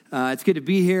It's good to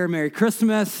be here. Merry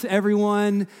Christmas,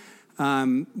 everyone.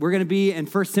 We're going to be in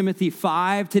 1 Timothy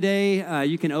 5 today.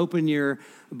 You can open your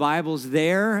Bibles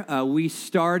there. We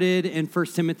started in 1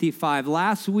 Timothy 5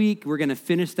 last week. We're going to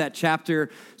finish that chapter.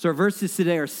 So our verses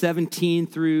today are 17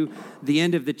 through the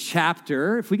end of the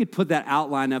chapter. If we could put that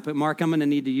outline up. But Mark, I'm going to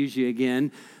need to use you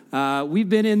again. We've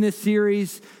been in this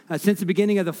series since the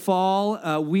beginning of the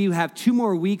fall. We have 2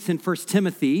 more weeks in 1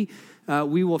 Timothy.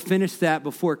 We will finish that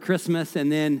before Christmas, and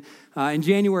then in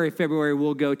January, February,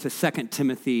 we'll go to 2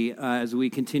 Timothy as we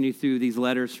continue through these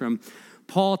letters from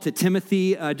Paul to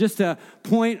Timothy. Just a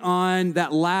point on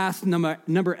that last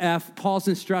number F, Paul's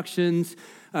instructions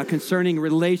concerning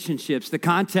relationships. The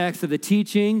context of the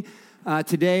teaching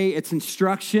today, it's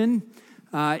instruction.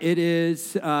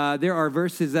 There are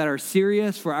verses that are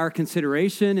serious for our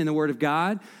consideration in the Word of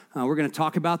God. We're going to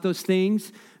talk about those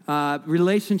things.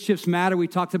 Relationships matter. We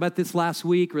talked about this last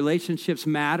week. Relationships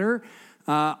matter.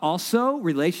 Also,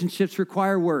 relationships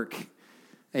require work.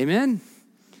 Amen?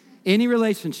 Any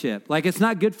relationship. Like, it's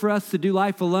not good for us to do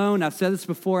life alone. I've said this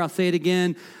before. I'll say it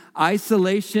again.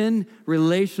 Isolation,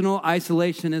 relational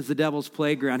isolation is the devil's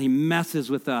playground. He messes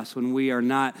with us when we are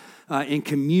not in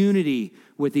community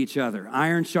with each other.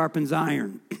 Iron sharpens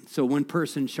iron. So one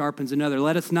person sharpens another.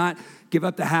 Let us not give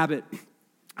up the habit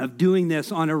of doing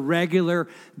this on a regular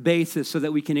basis so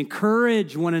that we can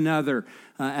encourage one another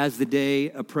as the day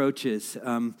approaches.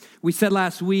 We said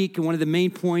last week, one of the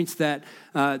main points that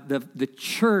the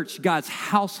church, God's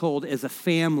household, is a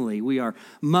family. We are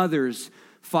mothers,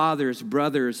 fathers,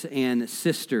 brothers, and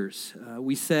sisters.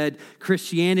 We said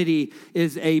Christianity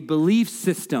is a belief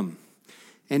system,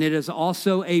 and it is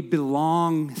also a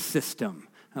belong system.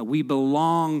 We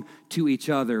belong to each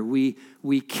other. We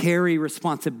carry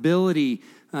responsibility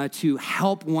to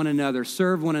help one another,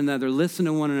 serve one another, listen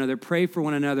to one another, pray for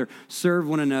one another, serve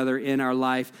one another in our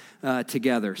life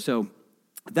together. So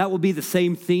that will be the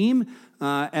same theme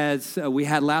as we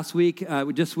had last week,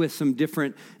 just with some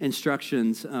different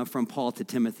instructions from Paul to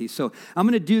Timothy. So I'm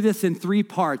going to do this in 3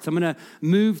 parts. I'm going to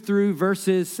move through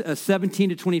verses 17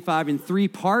 to 25 in 3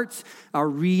 parts. I'll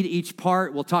read each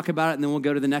part. We'll talk about it, and then we'll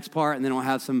go to the next part, and then we'll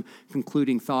have some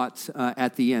concluding thoughts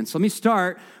at the end. So let me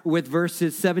start with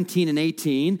verses 17 and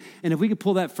 18. And if we could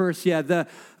pull that first,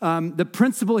 the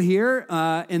principle here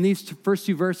in these first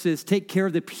 2 verses, take care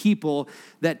of the people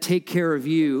that take care of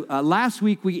you. Last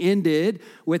week we ended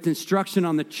with instruction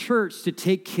on the church to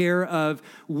take care of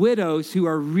widows who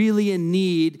are really in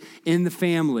need in the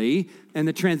family. And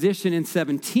the transition in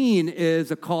 17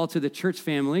 is a call to the church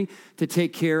family to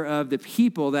take care of the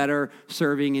people that are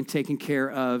serving and taking care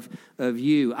of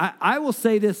you. I will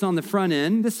say this on the front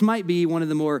end. This might be one of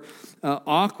the more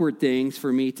awkward things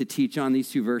for me to teach on these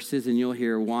 2 verses, and you'll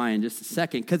hear why in just a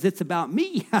second, because it's about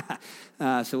me.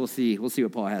 So we'll see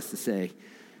what Paul has to say.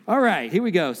 All right, here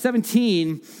we go.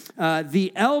 17,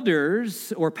 the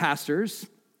elders or pastors,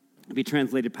 be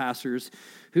translated pastors,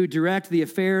 who direct the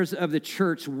affairs of the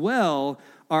church well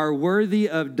are worthy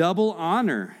of double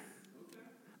honor.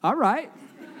 All right.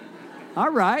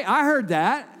 I heard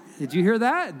that. Did you hear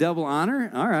that? Double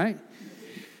honor? All right.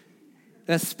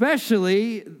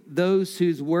 Especially those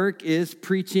whose work is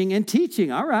preaching and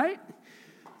teaching. All right.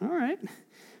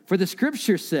 For the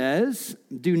scripture says,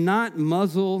 do not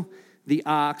muzzle the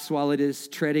ox while it is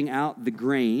treading out the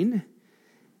grain,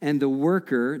 and the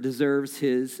worker deserves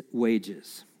his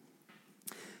wages.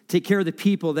 Take care of the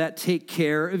people that take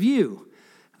care of you.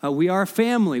 We are a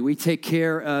family. We take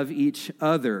care of each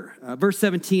other. Verse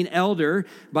 17, elder,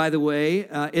 by the way,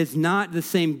 is not the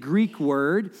same Greek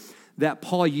word that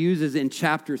Paul uses in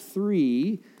chapter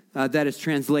 3 that is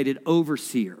translated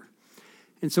overseer.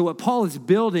 And so what Paul is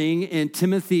building in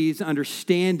Timothy's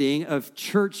understanding of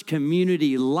church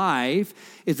community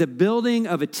life is a building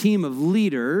of a team of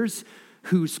leaders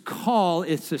whose call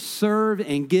is to serve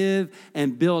and give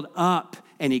and build up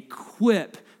and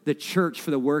equip the church for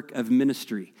the work of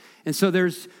ministry. And so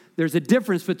there's a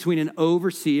difference between an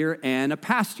overseer and a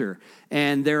pastor.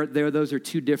 And those are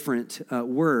 2 different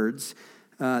words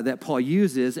that Paul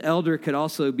uses. Elder could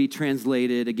also be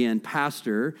translated, again,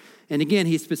 pastor. And again,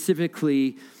 he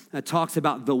specifically talks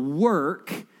about the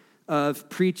work of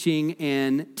preaching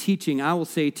and teaching. I will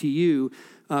say to you,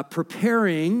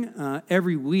 preparing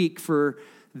every week for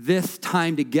this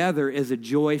time together is a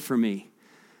joy for me.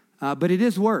 But it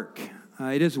is work.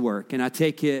 And I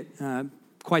take it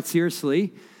quite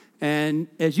seriously. And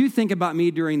as you think about me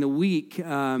during the week,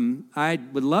 I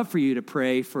would love for you to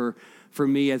pray for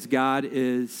me as God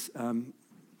is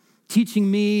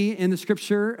teaching me in the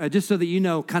scripture, just so that you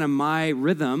know kind of my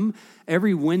rhythm.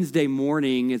 Every Wednesday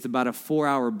morning is about a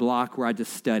 4-hour block where I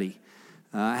just study.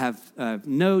 I have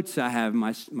notes, I have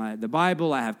the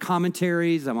Bible, I have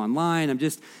commentaries, I'm online, I'm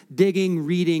just digging,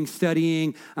 reading,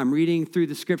 studying, I'm reading through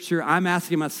the scripture. I'm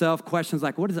asking myself questions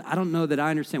like, what is it? I don't know that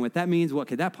I understand what that means. What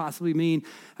could that possibly mean?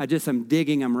 I'm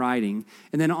digging, I'm writing.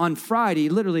 And then on Friday,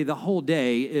 literally the whole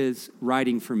day is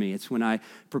writing for me. It's when I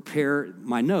prepare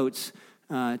my notes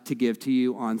to give to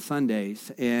you on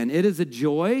Sundays. And it is a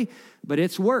joy, but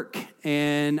it's work.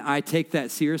 And I take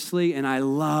that seriously, and I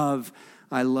love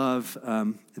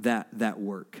that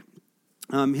work.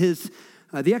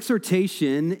 The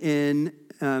exhortation in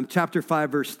chapter 5,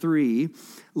 verse 3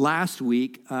 last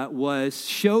week was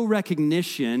show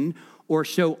recognition or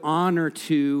show honor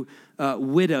to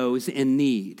widows in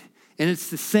need. And it's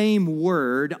the same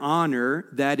word, honor,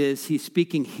 that is, he's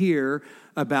speaking here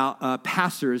about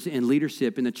pastors and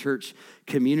leadership in the church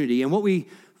community. And what we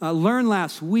learned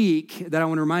last week that I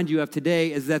want to remind you of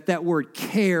today is that word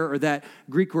care, or that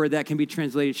Greek word that can be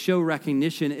translated show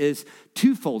recognition, is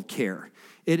twofold care.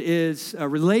 It is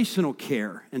relational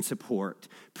care and support,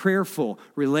 prayerful,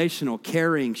 relational,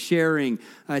 caring, sharing.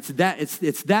 It's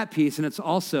that piece, and it's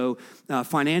also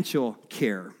financial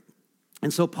care.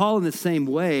 And so Paul, in the same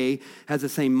way, has the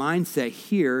same mindset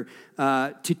here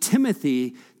to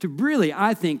Timothy, to really,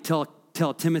 I think,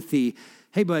 tell Timothy,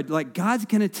 hey, bud, like, God's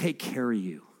going to take care of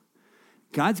you.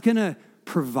 God's going to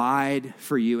provide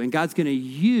for you, and God's going to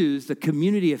use the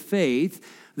community of faith,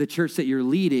 the church that you're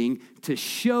leading, to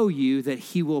show you that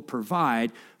he will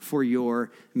provide for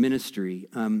your ministry.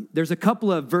 There's a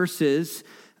couple of verses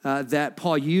that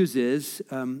Paul uses.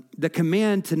 The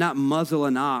command to not muzzle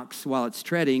an ox while it's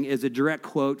treading is a direct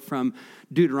quote from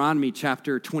Deuteronomy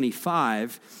chapter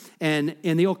 25. And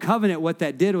in the Old Covenant, what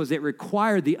that did was it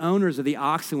required the owners of the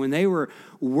oxen, when they were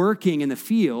working in the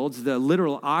fields, the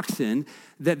literal oxen,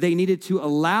 that they needed to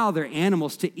allow their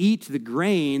animals to eat the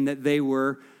grain that they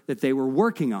were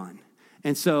working on.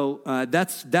 And so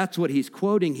that's what he's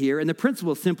quoting here. And the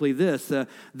principle is simply this: the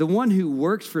one who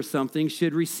works for something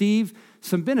should receive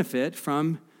some benefit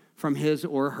from his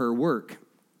or her work.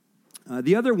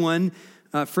 The other one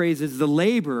phrase is the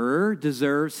laborer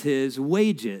deserves his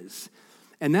wages.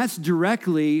 And that's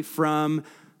directly from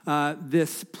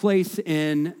this place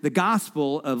in the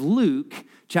Gospel of Luke,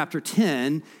 chapter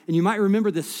 10. And you might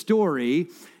remember this story.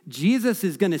 Jesus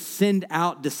is going to send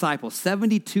out disciples,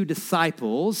 72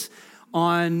 disciples,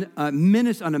 on a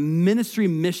ministry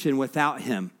mission without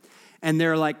him. And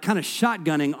they're like kind of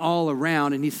shotgunning all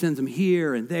around, and he sends them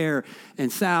here and there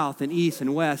and south and east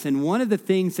and west. And one of the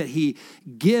things that he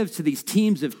gives to these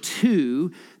teams of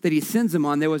two that he sends them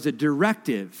on, there was a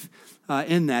directive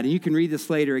in that. And you can read this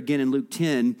later again in Luke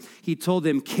 10. He told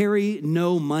them, carry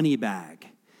no money bag.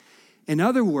 In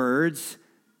other words,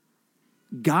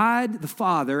 God the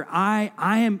Father, I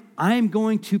am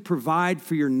going to provide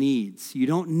for your needs. You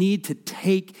don't need to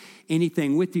take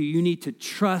anything with you. You need to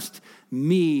trust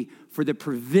me for the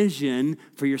provision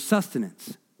for your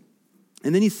sustenance.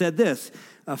 And then he said this,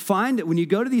 when you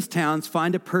go to these towns,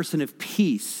 find a person of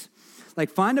peace. Like,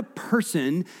 find a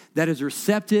person that is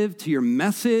receptive to your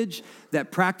message, that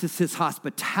practices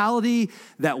hospitality,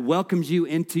 that welcomes you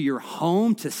into your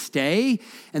home to stay.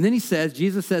 And then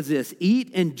Jesus says this,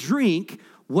 eat and drink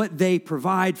what they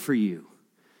provide for you,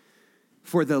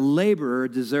 for the laborer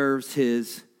deserves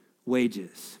his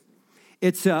wages.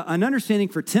 It's an understanding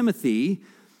for Timothy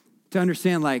to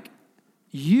understand, like,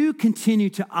 you continue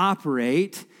to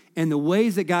operate in the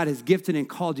ways that God has gifted and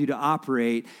called you to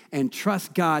operate, and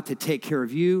trust God to take care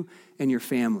of you and your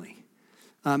family.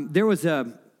 There was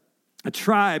a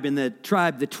tribe in the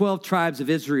 12 tribes of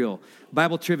Israel,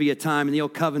 Bible trivia time in the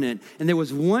Old Covenant, and there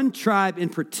was one tribe in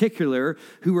particular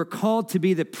who were called to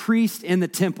be the priest in the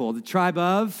temple, the tribe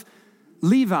of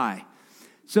Levi.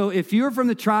 So if you're from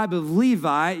the tribe of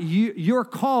Levi, your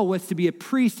call was to be a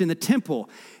priest in the temple.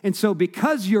 And so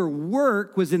because your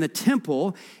work was in the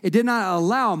temple, it did not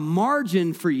allow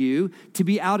margin for you to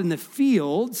be out in the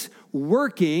fields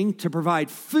working to provide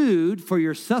food for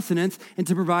your sustenance and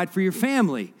to provide for your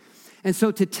family. And so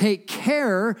to take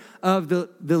care of the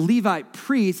Levite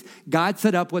priests, God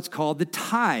set up what's called the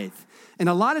tithe. And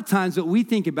a lot of times what we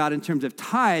think about in terms of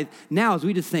tithe now is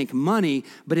we just think money,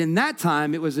 but in that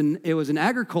time it was an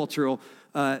agricultural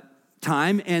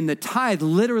time, and the tithe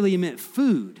literally meant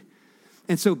food.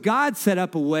 And so God set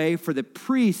up a way for the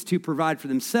priests to provide for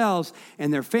themselves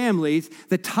and their families.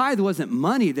 The tithe wasn't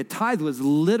money, the tithe was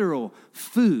literal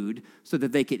food so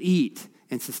that they could eat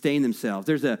and sustain themselves.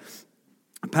 There's a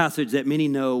passage that many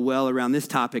know well around this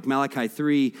topic, Malachi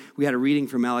 3. We had a reading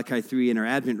from Malachi 3 in our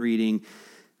Advent reading.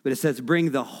 But it says,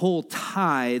 bring the whole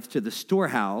tithe to the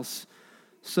storehouse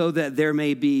so that there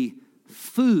may be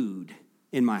food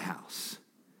in my house.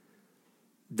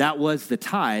 that was the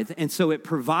tithe. And so it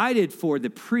provided for the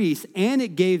priests, and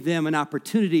it gave them an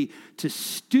opportunity to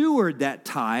steward that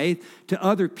tithe to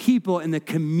other people in the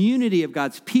community of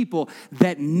God's people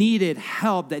that needed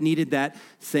help, that needed that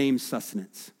same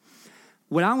sustenance.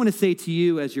 What I want to say to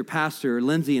you as your pastor,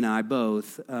 Lindsay and I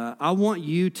both, I want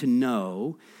you to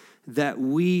know that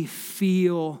we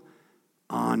feel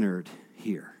honored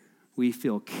here. We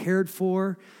feel cared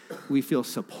for. We feel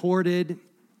supported.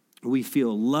 We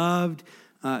feel loved.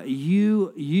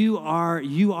 You are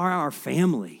our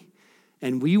family,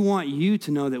 and we want you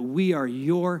to know that we are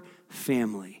your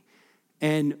family.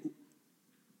 And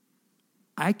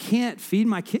I can't feed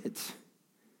my kids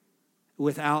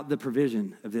without the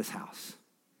provision of this house.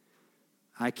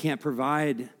 I can't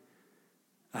provide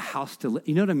a house to live.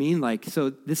 You know what I mean? Like,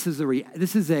 so this is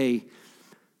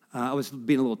I was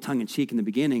being a little tongue in cheek in the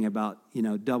beginning about,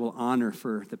 double honor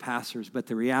for the pastors, but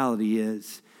the reality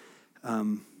is,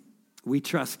 we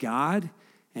trust God,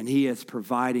 and He is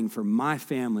providing for my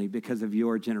family because of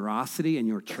your generosity and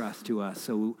your trust to us.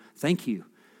 So thank you.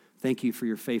 Thank you for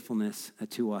your faithfulness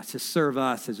to us, to serve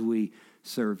us as we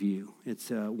serve you.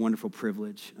 It's a wonderful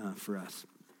privilege for us.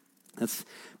 That's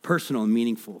personal and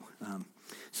meaningful.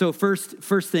 So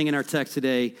first thing in our text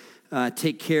today,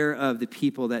 take care of the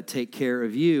people that take care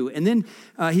of you. And then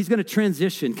he's going to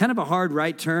transition, kind of a hard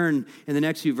right turn in the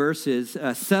next few verses,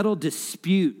 settle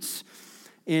disputes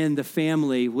in the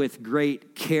family with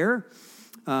great care.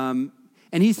 And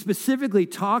he's specifically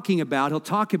he'll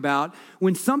talk about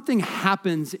when something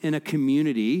happens in a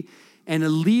community and a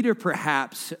leader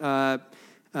perhaps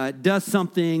does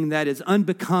something that is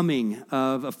unbecoming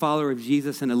of a follower of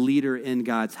Jesus and a leader in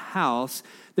God's house.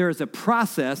 There is a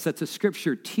process that the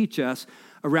scripture teach us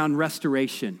around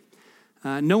restoration.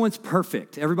 No one's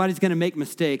perfect. Everybody's going to make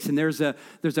mistakes, and there's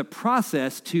a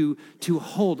process to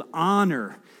hold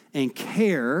honor and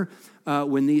care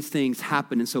when these things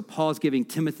happen. And so Paul's giving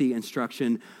Timothy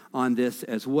instruction on this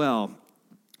as well.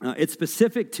 It's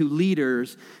specific to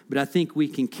leaders, but I think we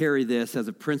can carry this as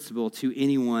a principle to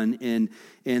anyone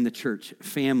in the church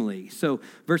family. So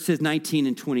verses 19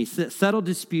 and 20, settle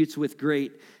disputes with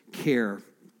great care.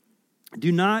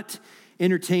 Do not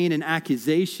entertain an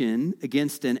accusation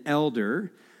against an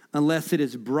elder unless it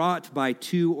is brought by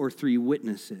 2 or 3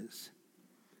 witnesses.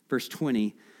 Verse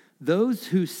 20, those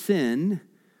who sin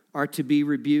are to be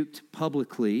rebuked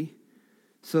publicly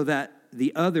so that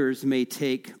the others may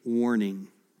take warning.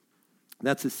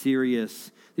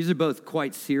 These are both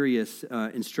quite serious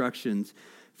instructions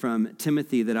from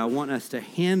Timothy that I want us to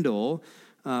handle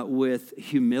with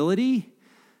humility.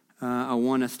 I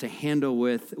want us to handle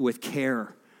with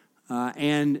care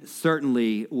and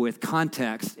certainly with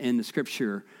context in the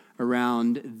scripture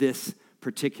around this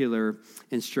particular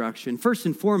instruction. First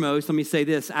and foremost, let me say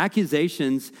this,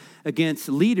 accusations against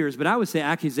leaders, but I would say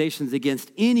accusations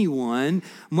against anyone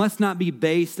must not be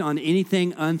based on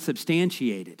anything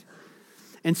unsubstantiated.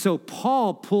 And so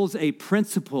Paul pulls a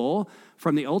principle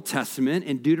from the Old Testament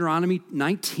in Deuteronomy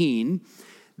 19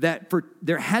 that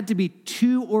there had to be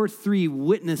 2 or 3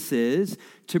 witnesses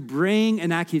to bring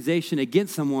an accusation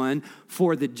against someone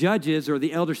for the judges or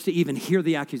the elders to even hear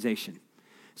the accusation.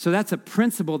 So that's a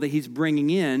principle that he's bringing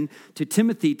in to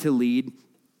Timothy to lead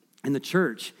in the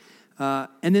church.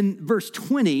 And then verse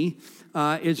 20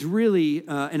 is really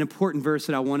an important verse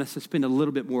that I want us to spend a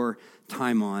little bit more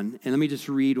time on. And let me just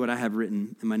read what I have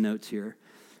written in my notes here.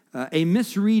 A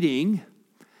misreading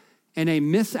and a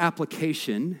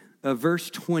misapplication of verse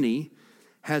 20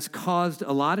 has caused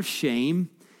a lot of shame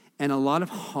and a lot of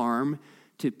harm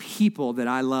to people that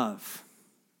I love.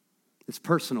 It's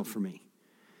personal for me.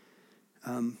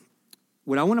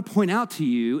 What I want to point out to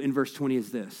you in verse 20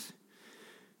 is this.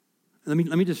 Let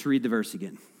me just read the verse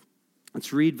again.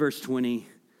 Let's read verse 20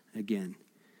 again.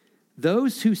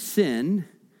 Those who sin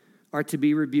are to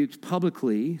be rebuked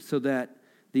publicly so that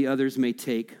the others may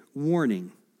take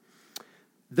warning.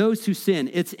 Those who sin,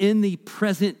 it's in the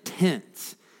present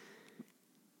tense.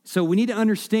 So we need to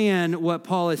understand what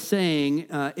Paul is saying.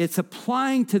 It's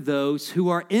applying to those who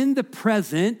are in the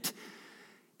present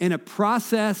in a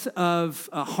process of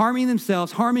harming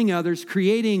themselves, harming others,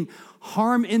 creating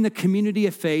harm in the community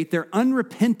of faith. They're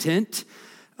unrepentant.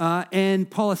 And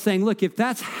Paul is saying, look, if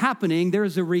that's happening,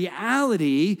 there's a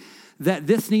reality that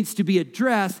this needs to be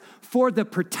addressed for the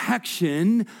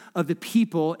protection of the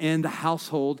people in the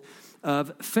household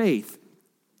of faith.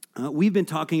 We've been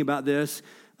talking about this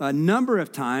a number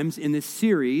of times in this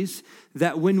series,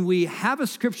 that when we have a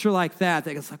scripture like that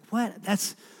it's like, what?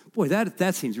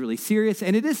 That seems really serious.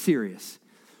 And it is serious.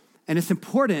 And it's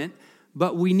important,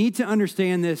 but we need to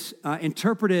understand this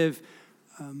interpretive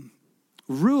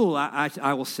rule,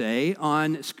 I will say,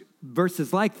 on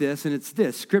verses like this, and it's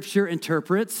this: Scripture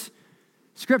interprets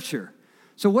Scripture.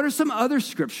 So what are some other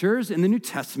scriptures in the New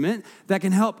Testament that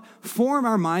can help form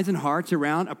our minds and hearts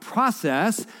around a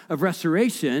process of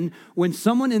restoration when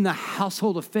someone in the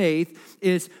household of faith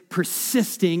is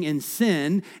persisting in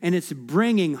sin and it's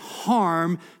bringing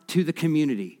harm to the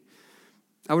community?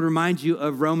 I would remind you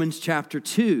of Romans chapter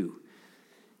 2.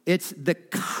 It's the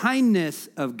kindness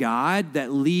of God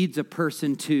that leads a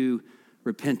person to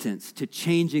repentance, to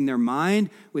changing their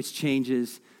mind, which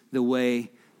changes the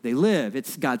way they live.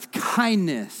 It's God's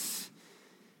kindness.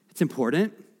 It's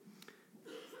important.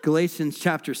 Galatians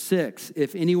chapter 6,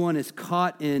 if anyone is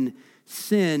caught in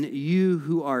sin, you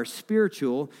who are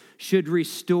spiritual should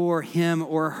restore him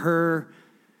or her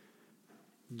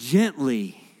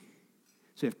gently.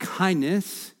 So we have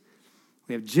kindness,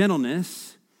 we have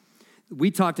gentleness.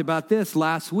 We talked about this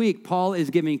last week. Paul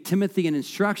is giving Timothy an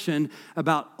instruction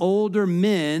about older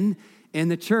men in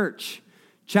the church.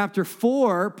 Chapter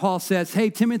 4, Paul says, hey,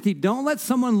 Timothy, don't let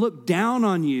someone look down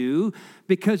on you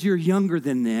because you're younger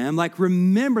than them. Like,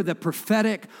 remember the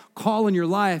prophetic call in your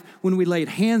life when we laid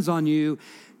hands on you,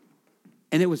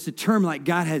 and it was determined like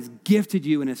God has gifted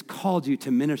you and has called you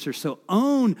to minister. So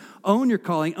own your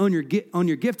calling, own your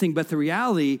gifting. But the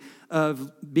reality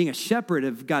of being a shepherd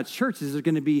of God's church is there's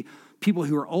going to be people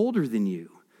who are older than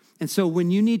you. And so when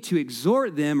you need to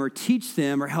exhort them or teach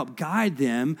them or help guide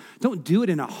them, don't do it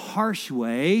in a harsh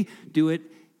way. Do it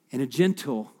in a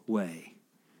gentle way.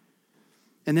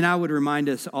 And then I would remind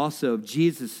us also of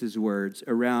Jesus' words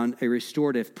around a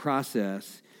restorative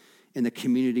process in the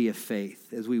community of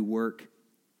faith as we work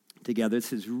together.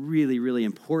 This is really, really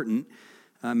important.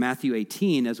 Matthew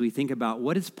 18, as we think about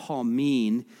what does Paul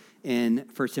mean in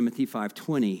 1 Timothy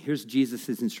 5:20. Here's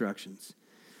Jesus' instructions.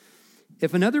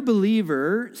 If another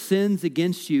believer sins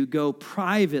against you, go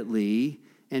privately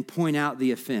and point out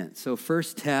the offense. So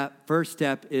first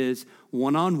step is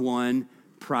one-on-one,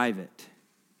 private.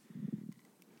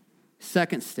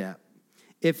 Second step,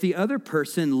 if the other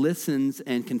person listens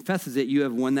and confesses it, you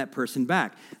have won that person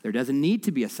back. There doesn't need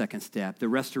to be a second step. The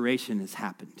restoration has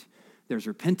happened. There's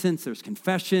repentance, there's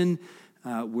confession,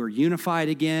 we're unified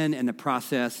again, and the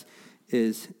process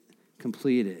is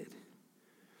completed.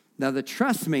 Now, the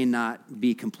trust may not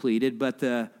be completed, but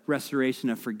the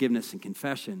restoration of forgiveness and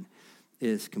confession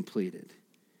is completed,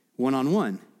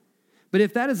 one-on-one. But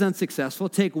if that is unsuccessful,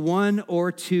 take one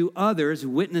or two others,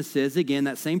 witnesses, again,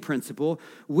 that same principle,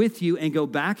 with you and go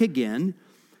back again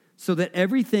so that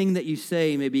everything that you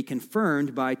say may be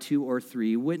confirmed by 2 or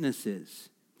 3 witnesses.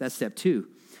 That's step 2.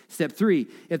 Step 3,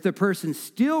 if the person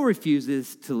still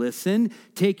refuses to listen,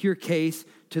 take your case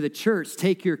to the church.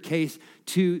 Take your case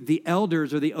to the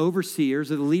elders or the overseers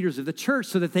or the leaders of the church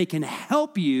so that they can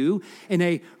help you in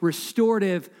a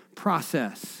restorative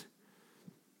process.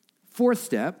 Fourth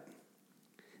step,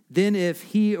 then if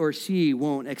he or she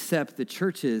won't accept the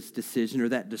church's decision or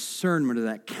that discernment or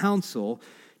that counsel,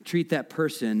 treat that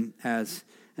person as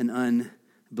an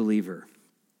unbeliever.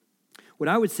 What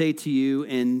I would say to you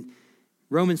in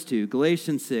Romans 2,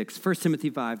 Galatians 6, 1 Timothy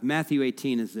 5, Matthew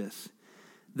 18 is this.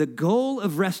 The goal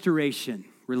of restoration,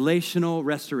 relational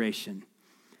restoration,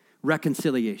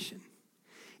 reconciliation,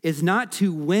 is not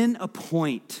to win a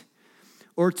point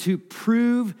or to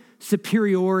prove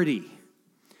superiority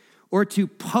or to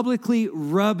publicly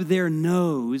rub their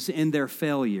nose in their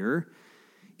failure.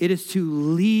 It is to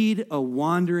lead a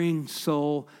wandering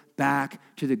soul back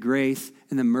to the grace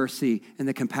and the mercy and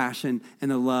the compassion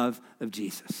and the love of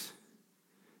Jesus.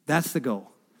 That's the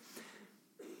goal.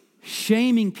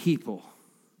 Shaming people,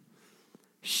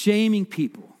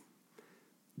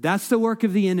 that's the work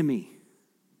of the enemy.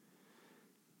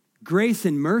 Grace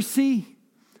and mercy,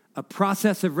 a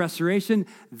process of restoration,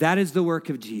 that is the work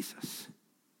of Jesus.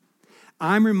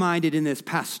 I'm reminded in this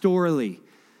pastorally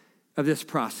of this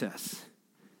process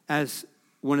as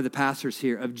one of the pastors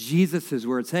here of Jesus'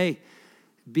 words. Hey,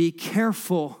 be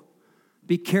careful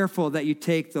that you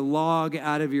take the log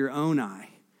out of your own eye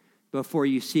before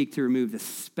you seek to remove the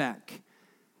speck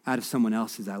out of someone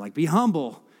else's eye. Like, be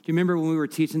humble. Do you remember when we were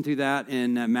teaching through that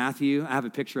in Matthew? I have a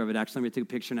picture of it, actually. I took a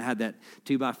picture, and I had that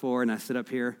 2x4, and I stood up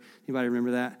here. Anybody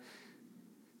remember that?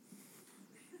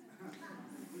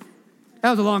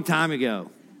 That was a long time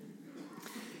ago.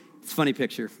 It's a funny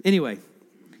picture. Anyway,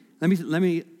 let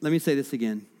me say this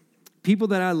again. People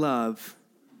that I love,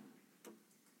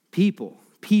 people.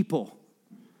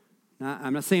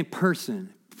 I'm not saying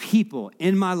person. People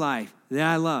in my life that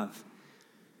I love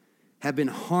have been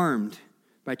harmed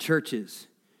by churches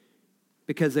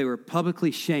because they were publicly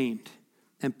shamed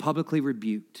and publicly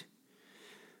rebuked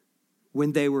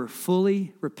when they were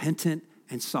fully repentant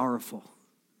and sorrowful.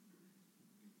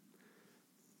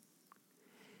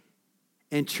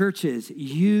 and churches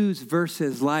use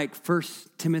verses like 1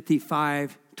 Timothy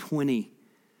 5:20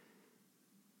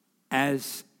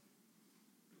 as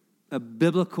a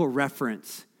biblical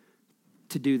reference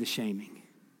to do the shaming.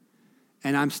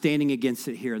 And I'm standing against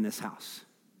it here in this house.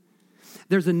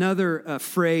 There's another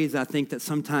phrase I think that's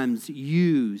sometimes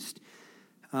used.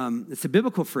 It's a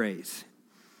biblical phrase,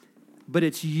 but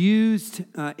it's used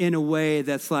in a way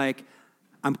that's like,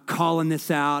 I'm calling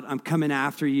this out. I'm coming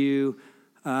after you.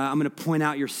 I'm going to point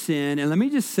out your sin. And let me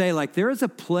just say, like, there is a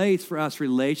place for us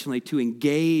relationally to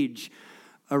engage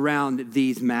around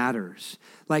these matters.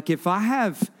 Like, if I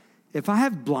have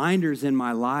blinders in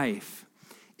my life,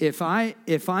 if I'm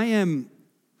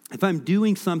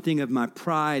doing something of my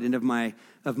pride and of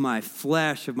my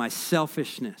flesh, of my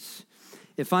selfishness,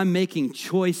 if I'm making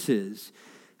choices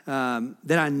that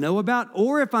I know about,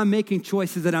 or if I'm making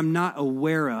choices that I'm not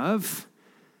aware of,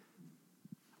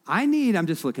 I'm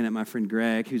just looking at my friend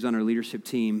Greg, who's on our leadership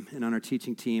team and on our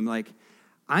teaching team. Like,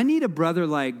 I need a brother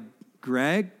like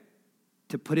Greg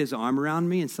to put his arm around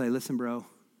me and say, listen, bro,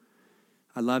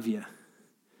 I love you,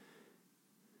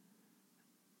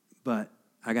 but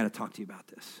I got to talk to you about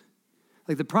this.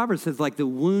 Like the proverb says, like the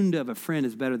wound of a friend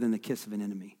is better than the kiss of an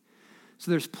enemy.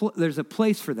 So there's a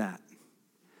place for that.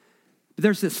 But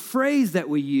there's this phrase that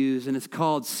we use, and it's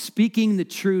called speaking the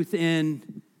truth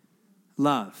in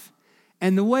love.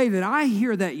 And the way that I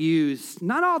hear that used,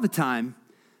 not all the time,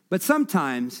 but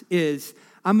sometimes, is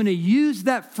I'm going to use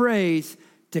that phrase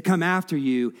to come after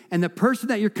you, and the person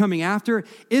that you're coming after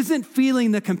isn't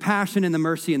feeling the compassion and the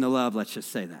mercy and the love, let's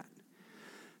just say that.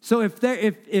 So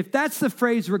if that's the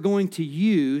phrase we're going to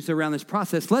use around this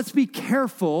process, let's be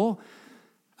careful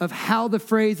of how the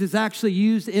phrase is actually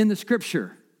used in the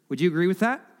Scripture. Would you agree with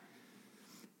that?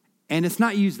 And it's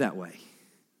not used that way.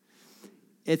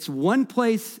 It's one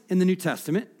place in the New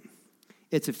Testament.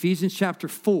 It's Ephesians chapter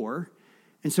 4.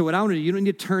 And so what I want to do, you don't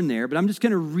need to turn there, but I'm just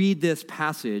going to read this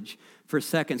passage for a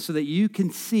second so that you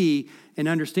can see and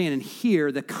understand and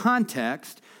hear the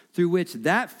context through which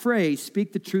that phrase,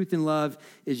 speak the truth in love,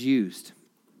 is used.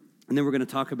 And then we're going to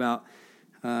talk about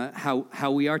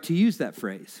how we are to use that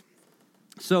phrase.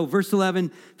 So verse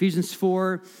 11, Ephesians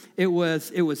 4, it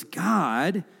was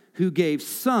God who gave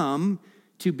some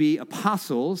to be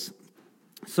apostles,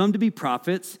 some to be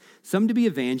prophets, some to be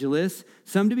evangelists,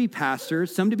 some to be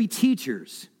pastors, some to be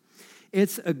teachers.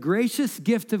 It's a gracious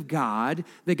gift of God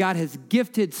that God has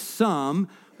gifted some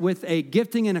with a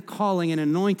gifting and a calling and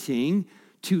anointing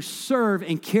to serve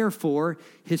and care for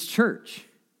his church.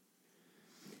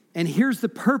 And here's the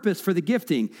purpose for the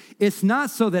gifting. It's not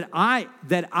so that I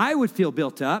would feel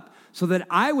built up, so that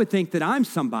I would think that I'm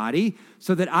somebody,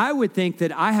 so that I would think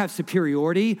that I have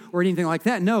superiority or anything like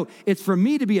that. No, it's for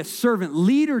me to be a servant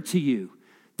leader to you.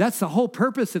 That's the whole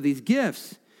purpose of these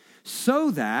gifts. So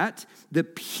that the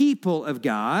people of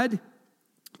God,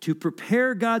 to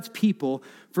prepare God's people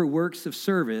for works of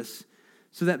service,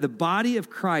 so that the body of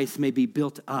Christ may be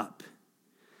built up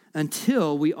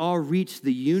until we all reach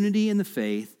the unity in the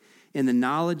faith and the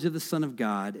knowledge of the Son of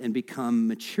God and become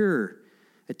mature,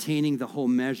 attaining the whole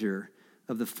measure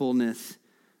of the fullness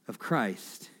of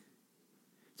Christ.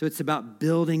 So it's about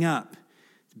building up,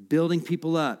 building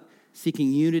people up,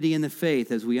 seeking unity in the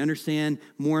faith as we understand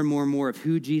more and more and more of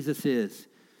who Jesus is.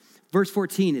 Verse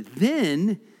 14,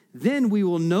 then we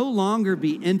will no longer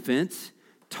be infants,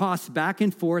 tossed back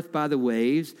and forth by the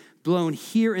waves, blown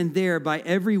here and there by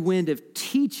every wind of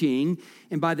teaching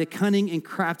and by the cunning and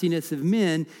craftiness of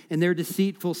men and their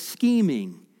deceitful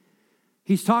scheming.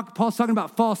 Paul's talking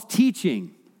about false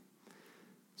teaching.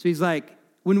 So he's like,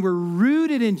 when we're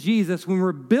rooted in Jesus, when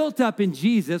we're built up in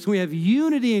Jesus, when we have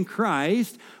unity in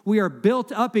Christ, we are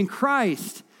built up in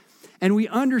Christ. And we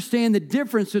understand the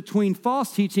difference between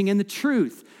false teaching and the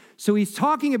truth. So he's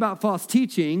talking about false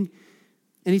teaching,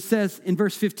 and he says in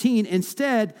verse 15,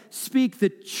 instead, speak the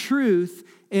truth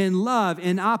in love.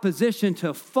 In opposition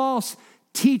to false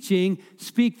teaching,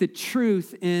 speak the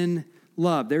truth in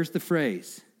love. There's the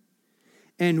phrase.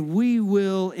 And we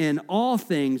will in all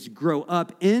things grow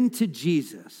up into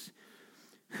Jesus,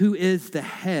 who is the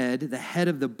head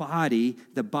of the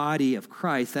body of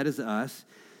Christ. That is us,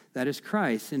 that is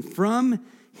Christ. And from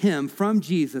him, from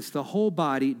Jesus, the whole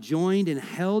body, joined and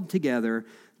held together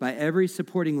by every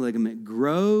supporting ligament,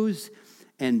 grows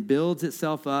and builds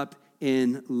itself up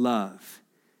in love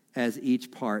as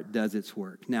each part does its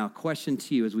work. Now, question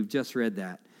to you as we've just read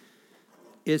that.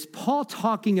 Is Paul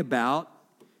talking about,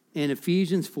 in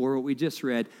Ephesians 4, what we just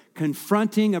read,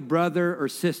 confronting a brother or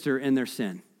sister in their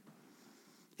sin?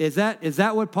 Is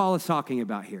that what Paul is talking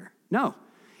about here? No.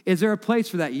 Is there a place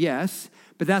for that? Yes,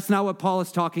 but that's not what Paul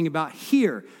is talking about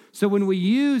here. So when we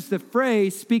use the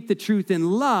phrase, speak the truth in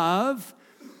love,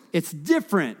 it's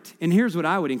different. And here's what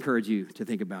I would encourage you to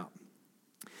think about.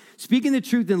 Speaking the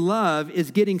truth in love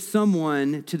is getting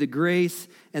someone to the grace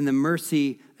and the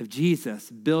mercy of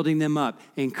Jesus, building them up,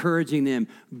 encouraging them,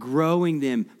 growing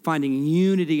them, finding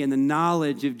unity in the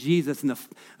knowledge of Jesus. And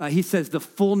he says the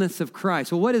fullness of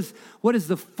Christ. Well, what is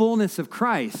the fullness of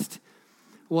Christ?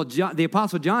 Well, the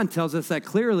Apostle John tells us that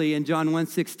clearly in John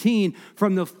 1:16,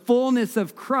 from the fullness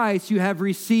of Christ you have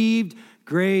received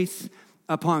grace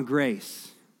upon grace.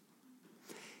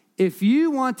 If you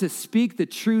want to speak the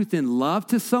truth in love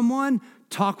to someone,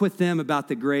 talk with them about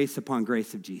the grace upon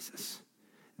grace of Jesus.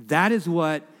 That is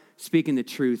what speaking the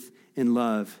truth in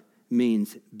love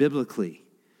means biblically.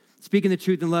 Speaking the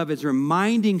truth in love is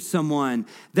reminding someone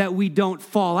that we don't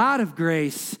fall out of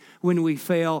grace when we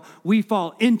fail, we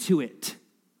fall into it.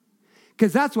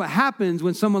 Because that's what happens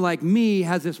when someone like me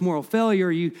has this moral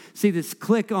failure. You see this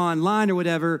click online or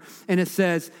whatever, and it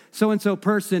says, so-and-so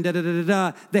person,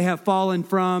 they have fallen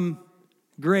from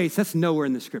grace. That's nowhere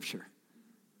in the scripture.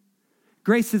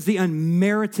 Grace is the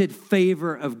unmerited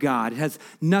favor of God. It has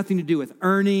nothing to do with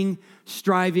earning,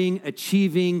 striving,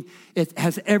 achieving. It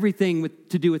has everything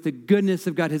to do with the goodness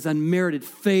of God, his unmerited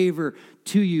favor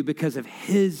to you because of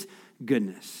his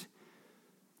goodness.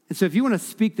 And so if you want to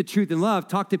speak the truth in love,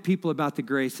 talk to people about the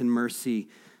grace and mercy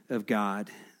of God.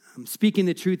 Speaking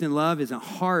the truth in love isn't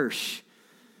harsh.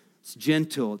 It's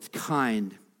gentle, it's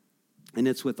kind, and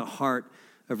it's with a heart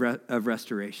of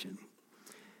restoration.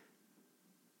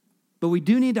 But we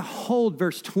do need to hold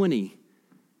verse 20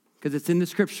 because it's in the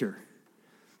scripture,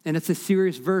 and it's a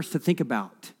serious verse to think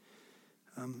about.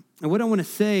 And what I want to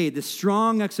say, the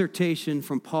strong exhortation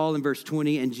from Paul in verse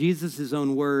 20 and Jesus'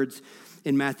 own words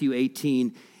in Matthew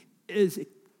 18 is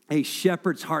a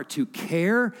shepherd's heart to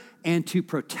care and to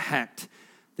protect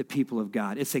the people of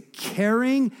God. It's a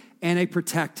caring and a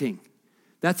protecting.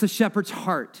 That's a shepherd's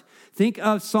heart. Think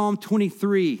of Psalm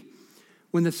 23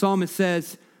 when the psalmist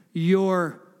says,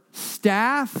 your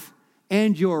staff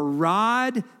and your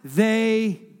rod,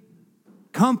 they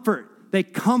comfort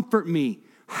me.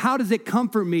 How does it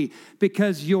comfort me?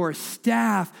 Because your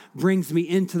staff brings me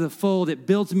into the fold. It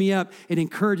builds me up. It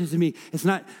encourages me. It's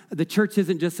not, the church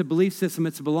isn't just a belief system.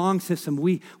 It's a belong system.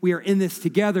 We are in this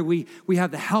together. We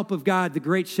have the help of God, the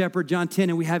great shepherd, John 10,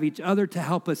 and we have each other to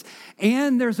help us.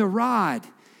 And there's a rod.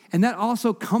 And that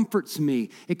also comforts me.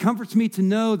 It comforts me to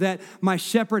know that my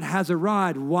shepherd has a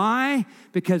rod. Why?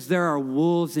 Because there are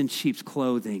wolves in sheep's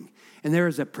clothing. And there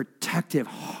is a protective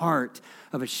heart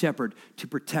of a shepherd to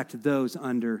protect those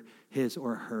under his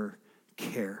or her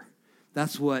care.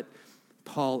 That's what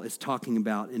Paul is talking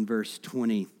about in verse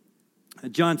 20.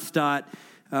 John Stott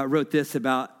wrote this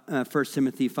about 1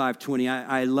 Timothy 5:20.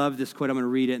 I love this quote. I'm going to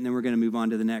read it, and then we're going to move on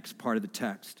to the next part of the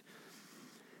text.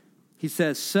 He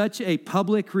says, such a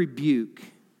public rebuke,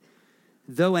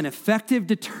 though an effective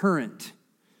deterrent,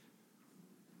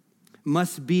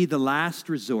 must be the last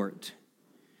resort.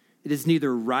 It is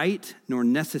neither right nor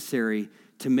necessary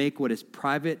to make what is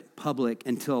private public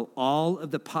until all of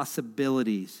the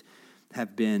possibilities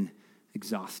have been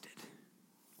exhausted.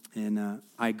 And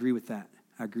I agree with that.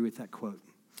 I agree with that quote.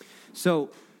 So,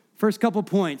 first couple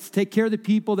points. Take care of the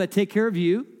people that take care of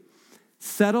you.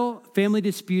 Settle family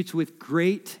disputes with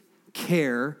great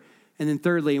care. And then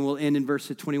thirdly, and we'll end in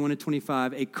verses 21 and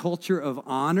 25, a culture of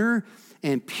honor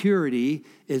and purity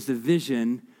is the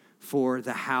vision for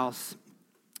the house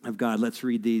of God. Let's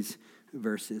read these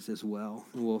verses as well.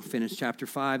 We'll finish chapter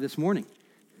 5 this morning.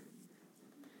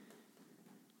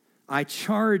 I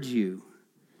charge you,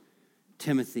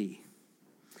 Timothy,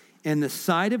 in the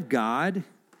sight of God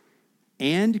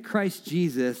and Christ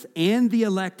Jesus and the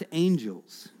elect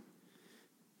angels,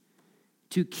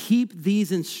 to keep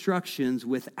these instructions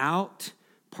without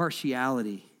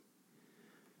partiality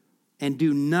and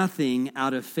do nothing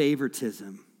out of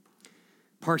favoritism.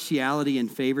 Partiality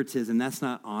and favoritism, that's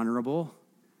not honorable.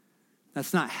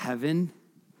 That's not heaven.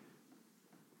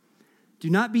 Do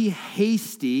not be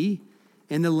hasty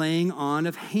in the laying on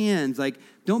of hands. Like,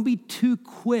 don't be too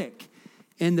quick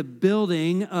in the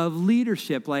building of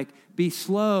leadership. Like, be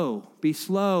slow,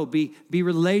 be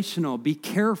relational, be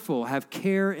careful, have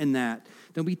care in that.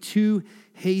 Don't be too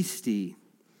hasty.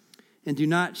 And do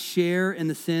not share in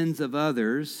the sins of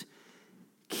others.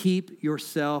 Keep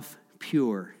yourself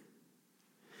pure.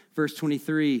 Verse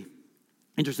 23,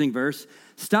 interesting verse.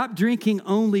 Stop drinking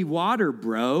only water,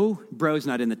 bro. Bro's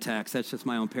not in the text. That's just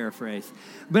my own paraphrase.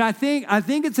 But I think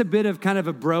it's a bit of kind of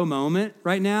a bro moment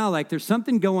right now. Like there's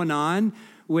something going on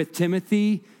with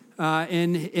Timothy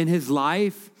in his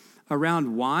life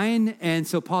around wine. And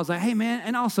so Paul's like, hey, man,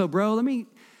 and also, bro, let me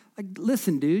Like,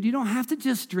 listen, dude, you don't have to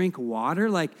just drink water.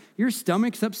 Like, your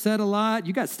stomach's upset a lot.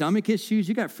 You got stomach issues.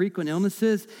 You got frequent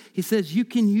illnesses. He says you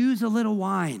can use a little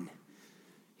wine.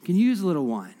 You can use a little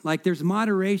wine. Like, there's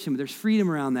moderation, but there's freedom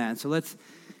around that. And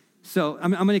so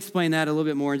I'm going to explain that a little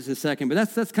bit more in just a second. But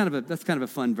that's kind of a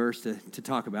fun verse to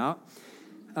talk about.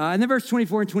 And then verse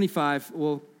 24 and 25,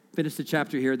 we'll finish the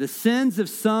chapter here. The sins of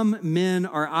some men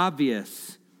are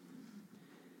obvious.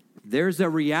 There's a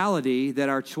reality that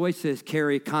our choices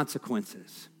carry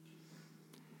consequences.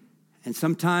 And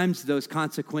sometimes those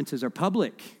consequences are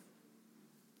public.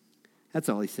 That's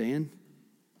all he's saying.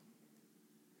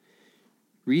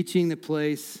 Reaching the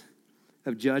place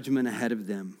of judgment ahead of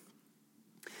them.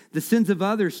 The sins of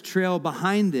others trail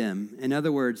behind them. In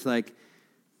other words, like,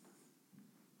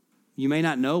 you may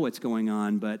not know what's going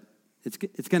on, but it's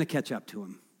going to catch up to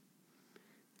them.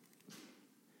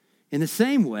 In the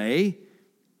same way,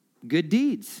 good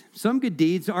deeds. Some good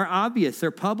deeds are obvious.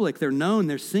 They're public. They're known.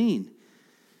 They're seen.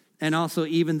 And also,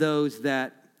 even those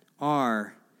that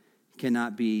are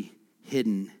cannot be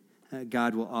hidden.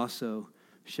 God will also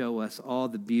show us all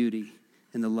the beauty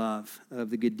and the love of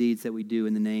the good deeds that we do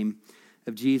in the name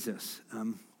of Jesus.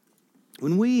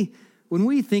 When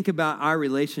we think about our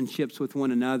relationships with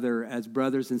one another as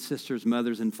brothers and sisters,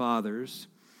 mothers and fathers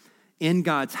in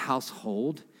God's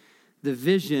household, the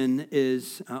vision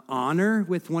is honor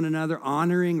with one another,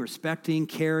 honoring, respecting,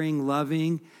 caring,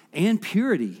 loving, and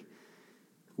purity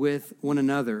with one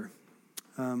another.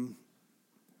 The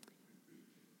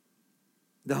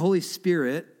Holy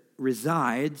Spirit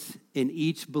resides in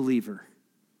each believer.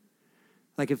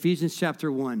 Like Ephesians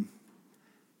chapter 1.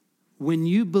 When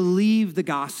you believe the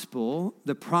gospel,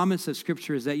 the promise of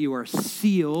Scripture is that you are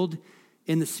sealed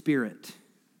in the Spirit.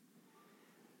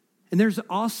 And there's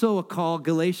also a call,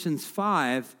 Galatians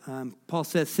 5, Paul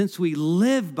says, since we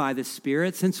live by the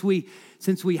Spirit, since we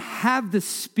have the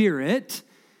Spirit,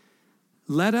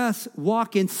 let us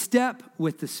walk in step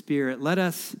with the Spirit. Let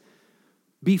us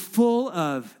be full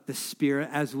of the Spirit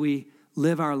as we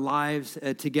live our lives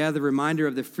together. Reminder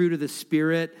of the fruit of the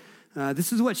Spirit.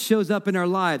 This is what shows up in our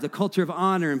lives. The culture of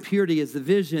honor and purity is the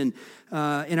vision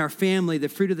in our family. The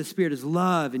fruit of the Spirit is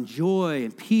love and joy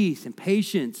and peace and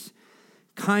patience,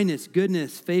 kindness,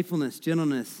 goodness, faithfulness,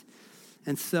 gentleness,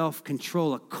 and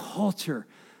self-control. A culture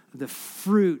of the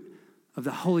fruit of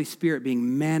the Holy Spirit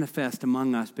being manifest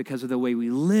among us because of the way we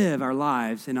live our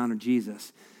lives and honor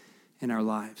Jesus in our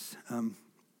lives.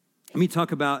 Let me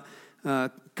talk about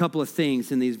a couple of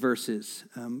things in these verses.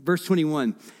 Verse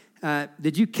 21.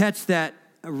 Did you catch that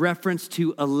reference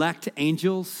to elect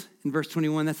angels in verse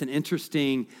 21? That's an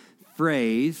interesting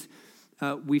phrase.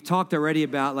 We've talked already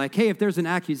about, like, hey, if there's an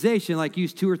accusation, like,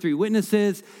 use 2 or 3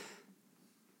 witnesses.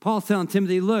 Paul's telling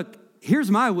Timothy, look, here's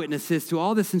my witnesses to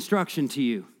all this instruction to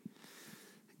you.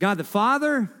 God the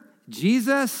Father,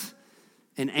 Jesus,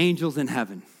 and angels in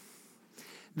heaven.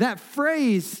 That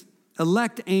phrase,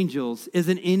 elect angels,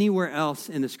 isn't anywhere else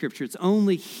in the Scripture. It's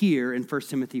only here in 1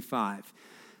 Timothy 5.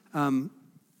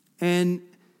 And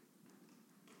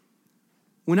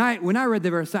when I read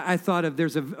the verse, I thought of,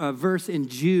 there's a verse in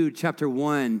Jude chapter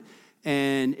 1,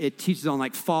 and it teaches on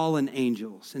like fallen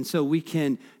angels. And so we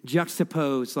can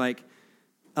juxtapose like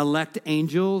elect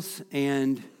angels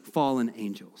and fallen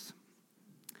angels.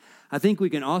 I think we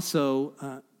can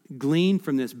also glean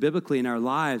from this biblically in our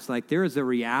lives. Like, there is a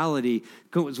reality,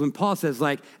 when Paul says,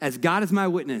 like, as God is my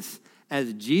witness,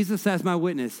 as Jesus as my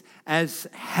witness, as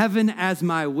heaven as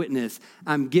my witness,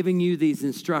 I'm giving you these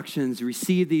instructions,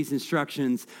 receive these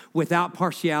instructions without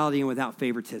partiality and without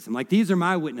favoritism. Like, these are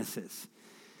my witnesses.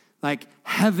 Like,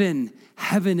 heaven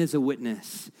is a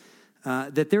witness.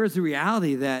 That there is a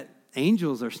reality that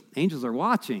angels are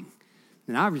watching.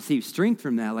 And I've received strength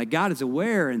from that. Like, God is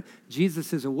aware and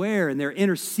Jesus is aware, and they're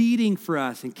interceding for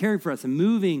us and caring for us and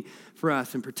moving for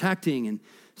us and protecting and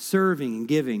serving and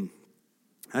giving.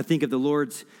 I think of the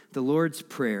Lord's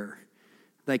Prayer.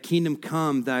 Thy kingdom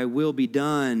come, thy will be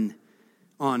done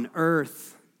on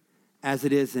earth as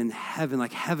it is in heaven.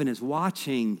 Like, heaven is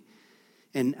watching,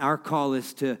 and our call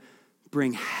is to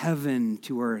bring heaven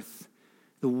to earth,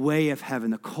 the way of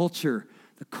heaven, the culture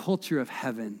of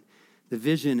heaven. The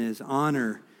vision is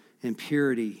honor and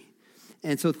purity.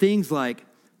 And so things like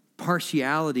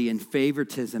partiality and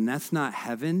favoritism, that's not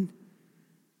heaven.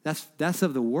 That's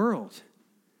of the world.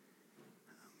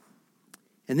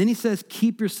 And then he says,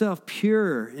 keep yourself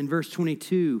pure in verse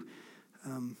 22.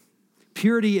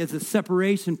 Purity is a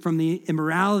separation from the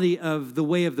immorality of the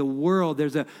way of the world.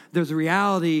 There's a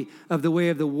reality of the way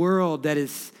of the world that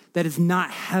is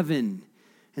not heaven.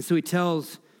 And so he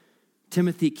tells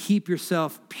Timothy, keep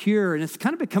yourself pure. And it's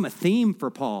kind of become a theme for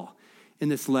Paul in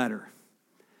this letter.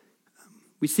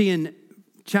 We see in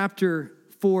chapter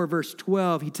 4, verse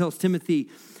 12, he tells Timothy,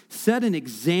 set an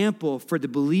example for the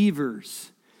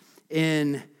believers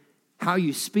in how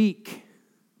you speak,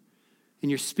 in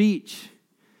your speech,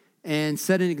 and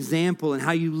set an example in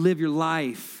how you live your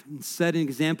life, and set an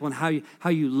example in how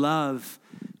you love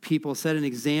people, set an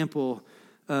example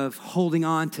of holding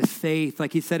on to faith.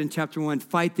 Like he said in chapter 1,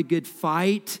 fight the good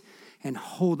fight and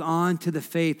hold on to the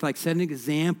faith. Like set an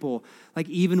example, like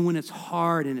even when it's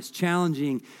hard and it's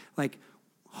challenging, like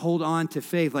hold on to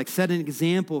faith. Like set an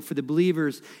example for the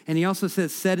believers. And he also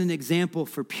says set an example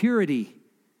for purity.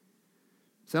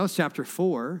 So that was chapter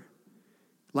 4.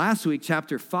 Last week,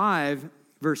 chapter 5,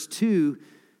 verse 2,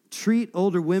 treat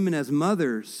older women as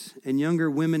mothers and younger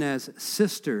women as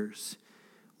sisters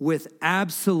with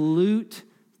absolute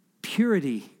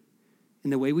purity in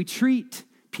the way we treat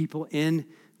people in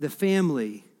the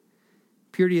family.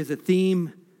 Purity is a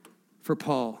theme for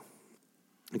Paul.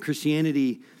 And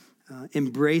Christianity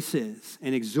embraces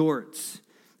and exhorts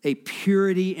a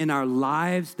purity in our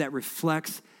lives that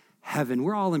reflects heaven.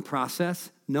 We're all in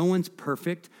process. No one's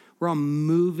perfect. We're all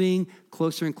moving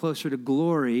closer and closer to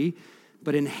glory,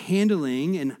 but in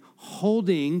handling and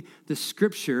holding the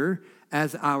Scripture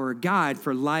as our guide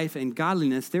for life and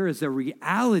godliness, there is a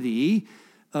reality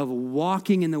of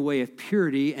walking in the way of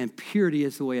purity, and purity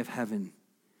is the way of heaven.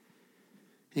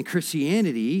 And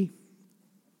Christianity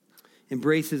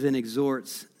embraces and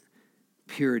exhorts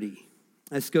purity.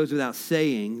 This goes without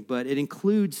saying, but it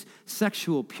includes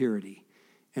sexual purity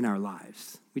in our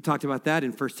lives. We talked about that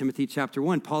in 1 Timothy chapter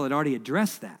 1. Paul had already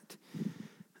addressed that.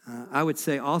 I would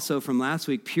say also from last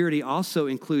week, purity also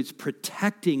includes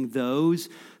protecting those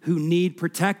who need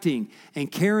protecting and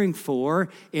caring for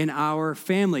in our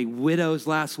family. Widows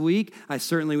last week, I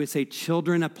certainly would say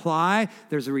children apply.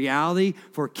 There's a reality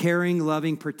for caring,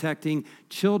 loving, protecting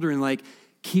children. Like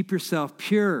keep yourself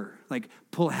pure. Like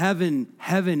pull heaven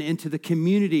into the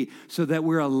community so that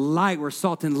we're a light, we're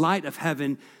salt and light of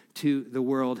heaven to the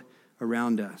world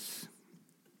around us.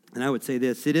 And I would say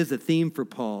this, it is a theme for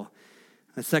Paul.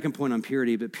 A second point on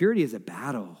purity, but purity is a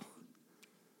battle.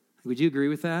 Would you agree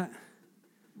with that?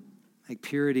 Like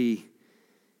purity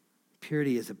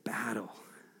is a battle.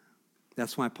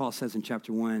 That's why Paul says in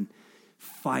chapter 1,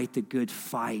 fight the good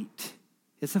fight.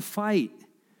 It's a fight.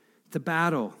 It's a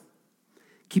battle.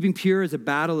 Keeping pure is a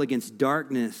battle against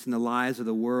darkness and the lies of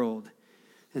the world.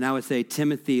 And I would say,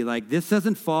 Timothy, like this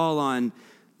doesn't fall on,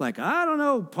 like, I don't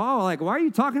know, Paul, like, why are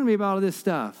you talking to me about all this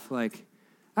stuff? Like,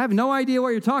 I have no idea what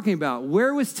you're talking about.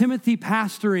 Where was Timothy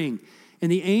pastoring? In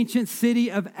the ancient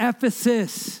city of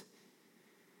Ephesus.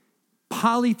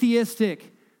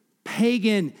 Polytheistic,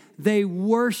 pagan. They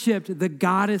worshiped the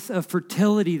goddess of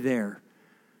fertility there.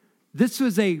 This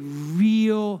was a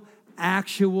real,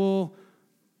 actual,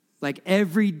 like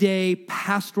everyday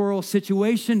pastoral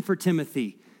situation for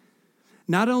Timothy.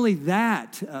 Not only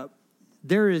that,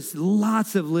 there is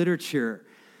lots of literature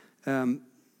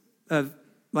of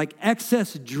like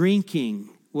excess drinking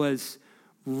was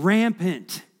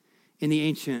rampant in the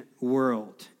ancient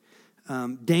world.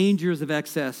 Dangers of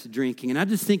excess drinking. And I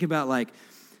just think about like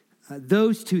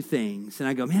those two things. And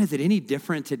I go, man, is it any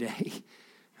different today?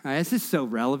 All right, this is so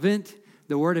relevant.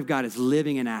 The Word of God is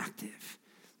living and active.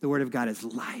 The Word of God is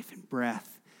life and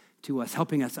breath to us,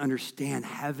 helping us understand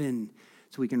heaven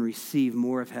so we can receive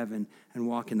more of heaven and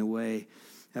walk in the way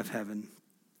of heaven.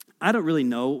 I don't really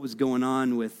know what was going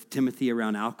on with Timothy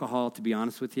around alcohol, to be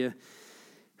honest with you.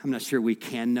 I'm not sure we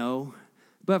can know.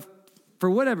 But for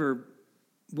whatever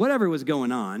was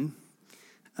going on,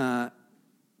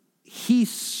 he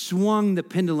swung the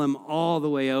pendulum all the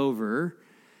way over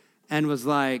and was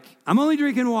like, I'm only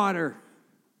drinking water.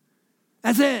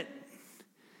 That's it.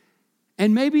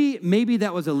 And maybe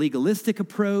that was a legalistic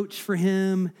approach for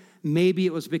him. Maybe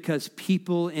it was because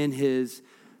people in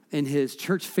his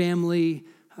church family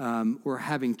were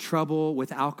having trouble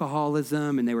with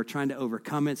alcoholism and they were trying to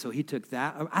overcome it, so he took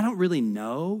that. I don't really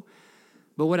know.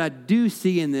 But what I do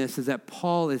see in this is that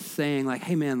Paul is saying, like,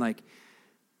 hey, man, like,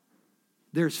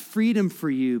 there's freedom for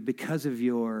you because of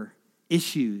your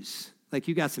issues. Like,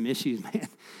 you got some issues, man.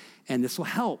 And this will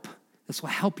help. This will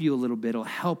help you a little bit. It'll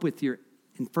help with your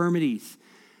infirmities.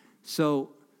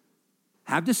 So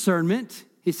have discernment.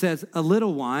 He says a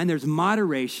little wine. There's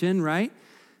moderation, right?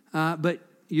 But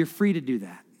you're free to do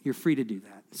that. You're free to do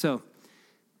that. So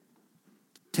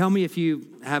tell me if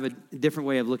you have a different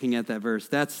way of looking at that verse.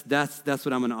 That's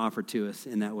what I'm going to offer to us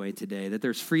in that way today, that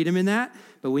there's freedom in that,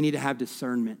 but we need to have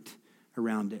discernment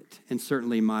around it, and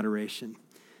certainly moderation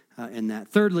in that.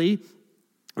 Thirdly,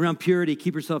 around purity,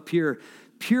 keep yourself pure.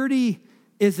 Purity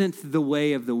isn't the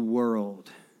way of the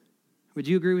world. Would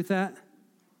you agree with that?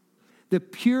 The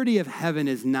purity of heaven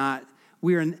is not,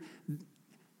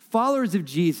 followers of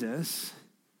Jesus,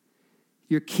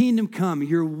 your kingdom come,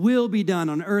 your will be done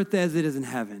on earth as it is in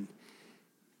heaven,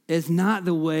 is not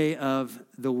the way of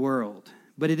the world,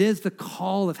 but it is the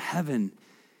call of heaven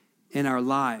in our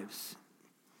lives.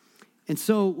 And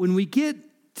so when we get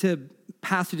to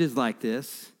passages like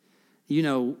this, you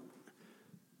know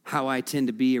how I tend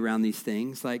to be around these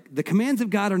things. Like, the commands of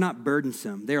God are not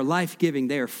burdensome. They are life-giving.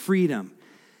 They are freedom.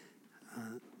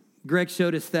 Greg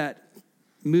showed us that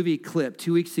movie clip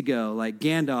 2 weeks ago, like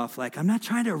Gandalf, like, I'm not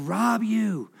trying to rob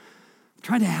you. I'm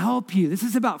trying to help you. This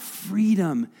is about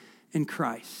freedom in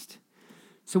Christ.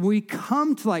 So when we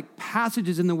come to like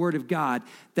passages in the Word of God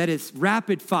that is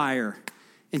rapid fire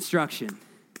instruction,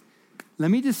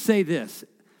 let me just say this.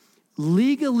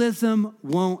 Legalism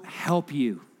won't help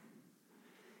you.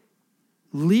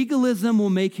 Legalism will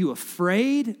make you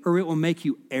afraid, or it will make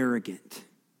you arrogant.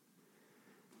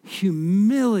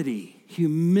 Humility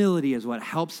is what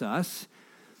helps us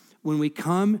when we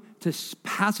come to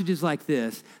passages like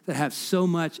this that have so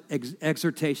much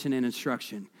exhortation and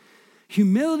instruction.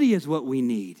 Humility is what we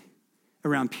need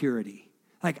around purity.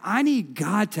 Like, I need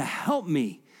God to help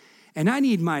me, and I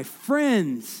need my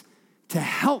friends to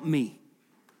help me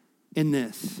in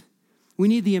this. We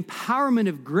need the empowerment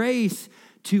of grace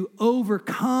to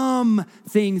overcome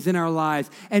things in our lives.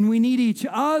 And we need each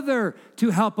other to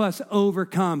help us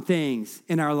overcome things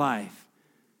in our life.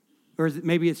 Or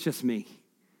maybe it's just me.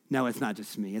 No, it's not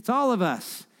just me. It's all of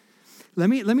us. Let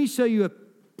me show you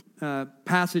a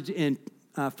passage in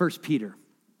 1 Peter.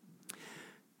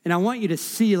 And I want you to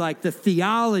see like the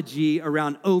theology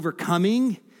around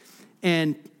overcoming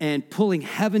and pulling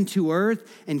heaven to earth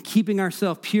and keeping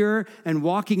ourselves pure and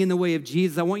walking in the way of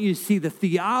Jesus. I want you to see the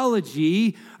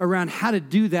theology around how to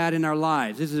do that in our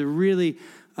lives. This is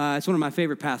it's one of my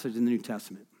favorite passages in the New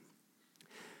Testament.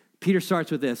 Peter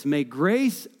starts with this: may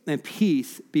grace and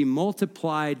peace be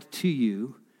multiplied to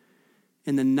you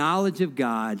in the knowledge of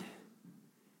God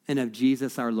and of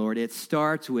Jesus our Lord. It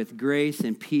starts with grace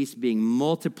and peace being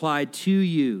multiplied to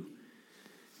you.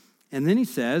 And then he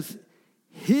says,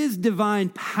 his divine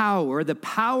power, the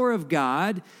power of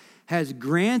God, has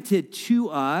granted to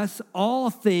us all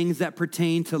things that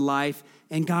pertain to life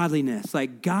and godliness.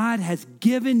 Like, God has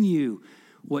given you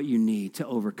what you need to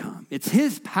overcome. It's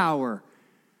his power,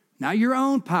 not your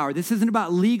own power. This isn't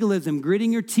about legalism,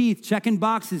 gritting your teeth, checking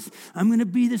boxes. I'm going to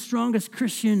be the strongest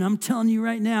Christian. I'm telling you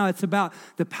right now, it's about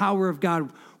the power of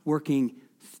God working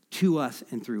to us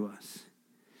and through us.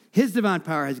 His divine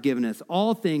power has given us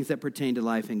all things that pertain to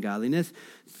life and godliness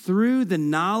through the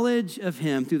knowledge of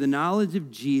him, through the knowledge of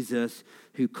Jesus,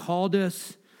 who called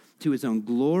us to his own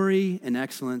glory and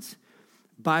excellence,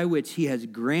 by which he has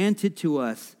granted to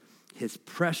us his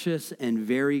precious and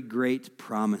very great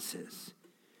promises.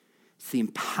 It's the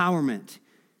empowerment,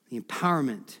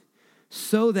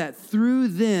 so that through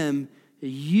them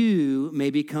you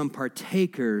may become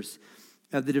partakers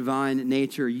of the divine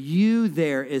nature. You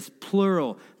there is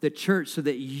plural, the church, so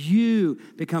that you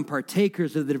become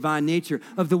partakers of the divine nature,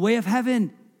 of the way of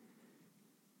heaven,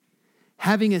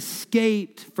 having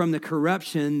escaped from the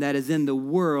corruption that is in the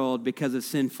world because of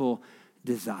sinful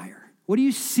desire. What do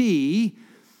you see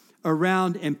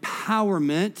around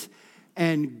empowerment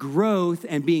and growth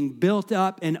and being built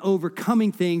up and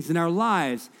overcoming things in our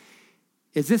lives?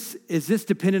 Is this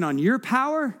dependent on your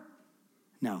power?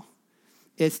 No.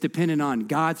 It's dependent on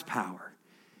God's power.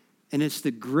 And it's the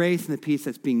grace and the peace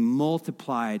that's being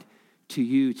multiplied to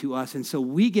you, to us. And so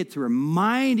we get to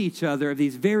remind each other of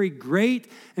these very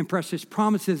great and precious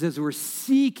promises as we're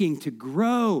seeking to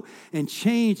grow and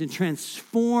change and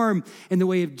transform in the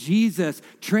way of Jesus,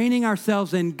 training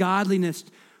ourselves in godliness,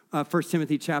 1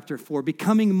 Timothy chapter 4,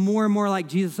 becoming more and more like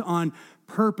Jesus on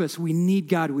purpose. We need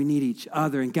God, we need each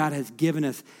other, and God has given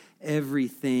us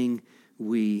everything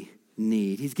we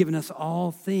need. He's given us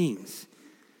all things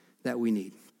that we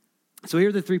need. So here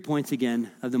are the 3 points again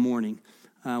of the morning.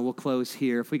 We'll close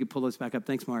here. If we could pull those back up.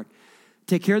 Thanks, Mark.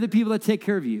 Take care of the people that take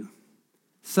care of you.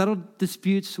 Settle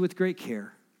disputes with great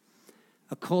care.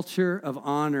 A culture of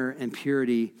honor and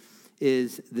purity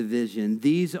is the vision.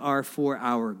 These are for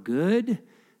our good.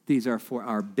 These are for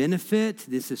our benefit.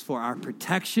 This is for our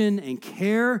protection and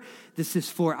care. This is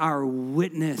for our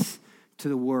witness to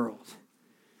the world.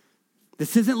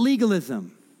 This isn't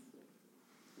legalism.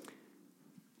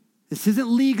 This isn't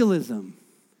legalism.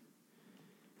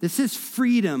 This is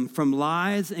freedom from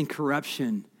lies and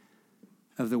corruption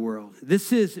of the world.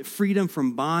 This is freedom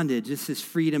from bondage. This is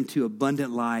freedom to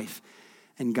abundant life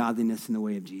and godliness in the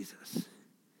way of Jesus.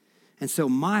 And so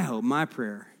my hope, my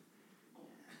prayer,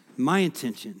 my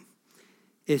intention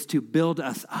is to build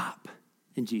us up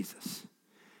in Jesus,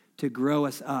 to grow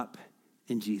us up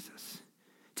in Jesus,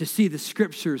 to see the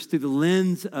scriptures through the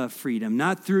lens of freedom,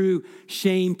 not through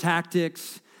shame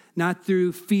tactics, not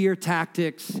through fear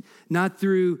tactics, not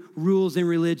through rules and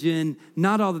religion,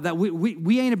 not all of that.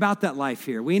 We ain't about that life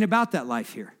here. We ain't about that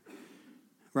life here,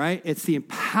 right? It's the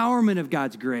empowerment of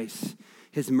God's grace,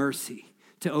 his mercy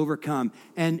to overcome,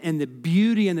 and the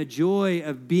beauty and the joy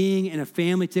of being in a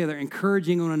family together,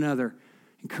 encouraging one another,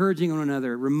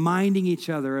 reminding each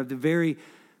other of the very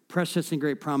precious and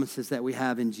great promises that we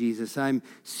have in Jesus. I'm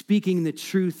speaking the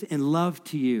truth in love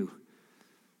to you.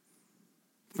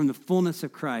 From the fullness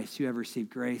of Christ, you have received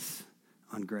grace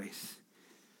on grace.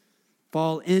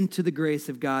 Fall into the grace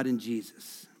of God in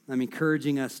Jesus. I'm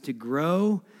encouraging us to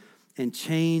grow and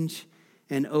change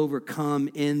and overcome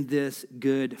in this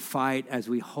good fight as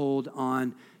we hold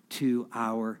on to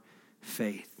our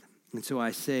faith. And so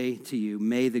I say to you,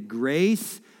 may the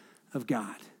grace of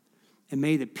God and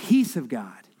may the peace of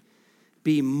God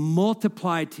be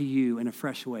multiplied to you in a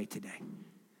fresh way today.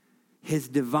 His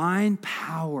divine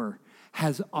power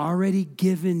has already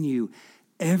given you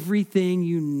everything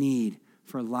you need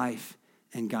for life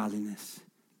and godliness.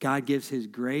 God gives his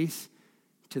grace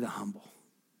to the humble.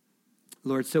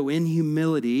 Lord, so in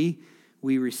humility,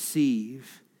 we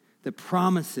receive the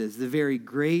promises, the very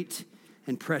great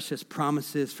and precious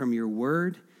promises from your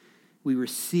word. We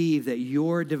receive that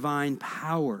your divine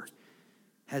power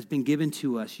has been given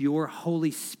to us, your Holy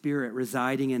Spirit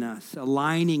residing in us,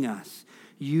 aligning us,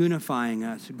 unifying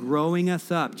us, growing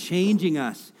us up, changing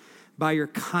us by your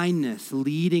kindness,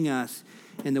 leading us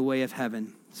in the way of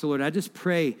heaven. So, Lord, I just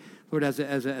pray, Lord, as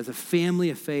a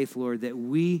family of faith, Lord, that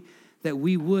we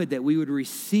would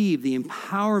receive the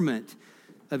empowerment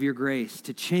of your grace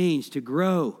to change, to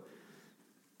grow,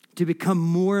 to become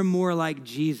more and more like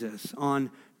Jesus on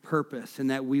purpose, and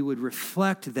that we would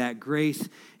reflect that grace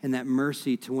and that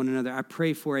mercy to one another. I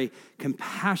pray for a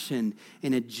compassion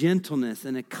and a gentleness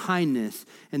and a kindness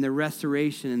and the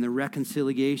restoration and the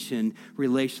reconciliation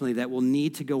relationally that will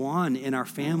need to go on in our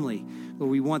family, where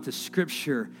we want the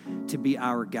scripture to be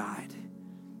our guide,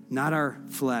 not our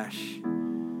flesh,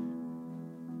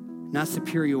 not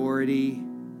superiority,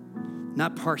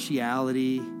 not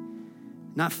partiality,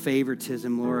 not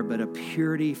favoritism, Lord, but a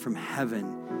purity from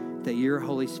heaven that your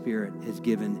Holy Spirit has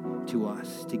given to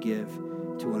us to give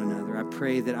to one another. I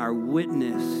pray that our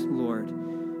witness, Lord,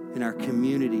 in our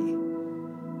community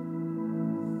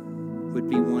would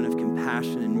be one of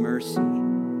compassion and mercy,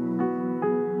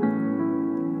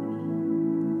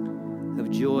 of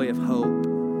joy, of hope,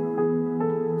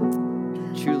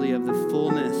 truly of the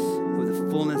fullness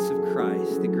of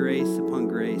Christ, the grace upon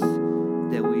grace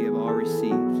that we have all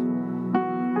received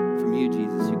from you,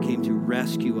 Jesus, who came to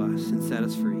rescue us and set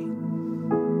us free.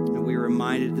 And we are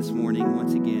reminded this morning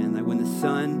once again that when the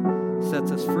Son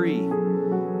sets us free,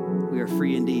 we are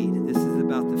free indeed. This is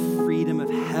about the freedom of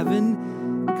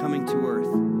heaven coming to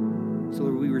earth. So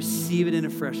Lord, we receive it in a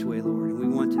fresh way, Lord, and we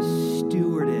want to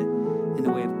steward it in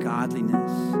the way of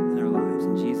godliness in our lives.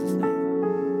 In Jesus' name.